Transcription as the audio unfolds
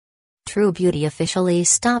True Beauty officially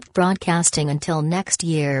stopped broadcasting until next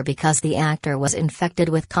year because the actor was infected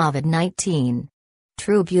with COVID-19.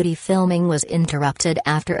 True Beauty filming was interrupted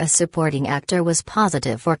after a supporting actor was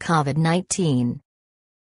positive for COVID-19.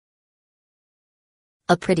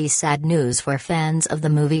 A pretty sad news for fans of the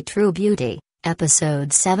movie True Beauty.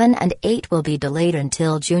 Episodes 7 and 8 will be delayed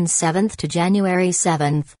until June 7 to January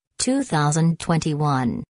 7,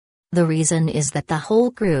 2021. The reason is that the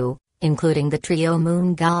whole crew, including the trio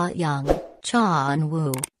Moon Ga-young, Cha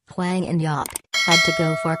Eun-woo, Hwang In-yeop, had to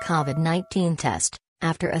go for COVID-19 test,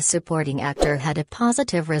 after a supporting actor had a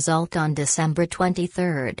positive result on December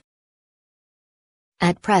 23.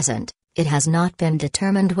 At present, it has not been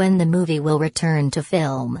determined when the movie will return to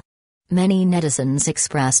film. Many netizens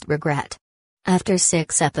expressed regret. After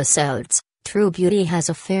 6 episodes, True Beauty has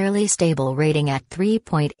a fairly stable rating at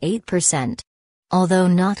 3.8%. Although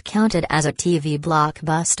not counted as a TV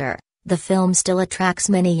blockbuster, the film still attracts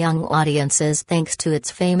many young audiences thanks to its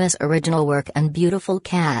famous original work and beautiful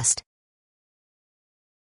cast.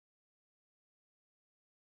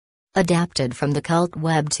 Adapted from the cult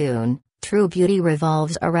webtoon, True Beauty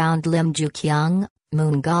revolves around Lim Joo-kyung,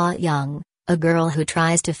 Moon Ga-young, a girl who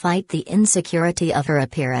tries to fight the insecurity of her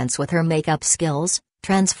appearance with her makeup skills,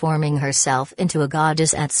 transforming herself into a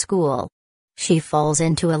goddess at school. She falls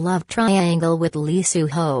into a love triangle with Lee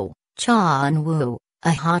Soo-ho, Cha Eun-woo,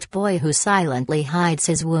 a hot boy who silently hides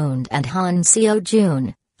his wound, and Han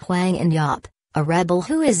Seo-joon, Hwang In-yeop, a rebel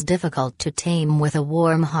who is difficult to tame with a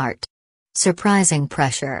warm heart. Surprising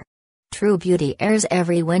pressure. True Beauty airs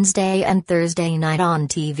every Wednesday and Thursday night on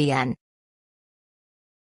TVN.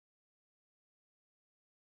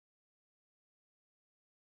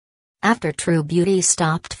 After True Beauty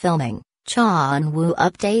stopped filming, Cha Eun-woo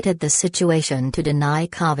updated the situation to deny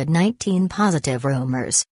COVID-19 positive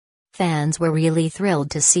rumors. Fans were really thrilled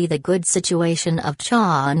to see the good situation of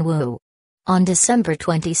Cha Eun-woo. On December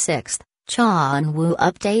 26, Cha Eun-woo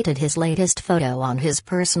updated his latest photo on his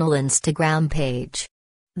personal Instagram page.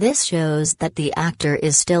 This shows that the actor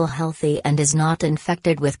is still healthy and is not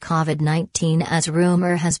infected with COVID-19 as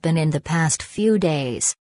rumor has been in the past few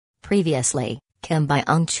days. Previously, Kim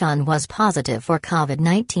Byung-chun was positive for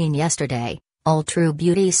COVID-19 yesterday. All True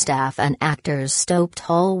Beauty staff and actors stopped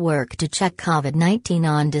all work to check COVID-19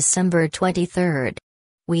 on December 23.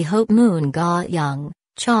 We hope Moon Ga-young,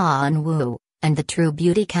 Cha Eun-woo, and the True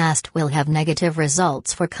Beauty cast will have negative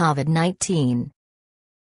results for COVID-19.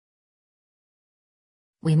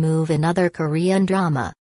 We move another Korean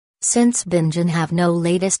drama. Since Binjin have no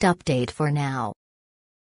latest update for now,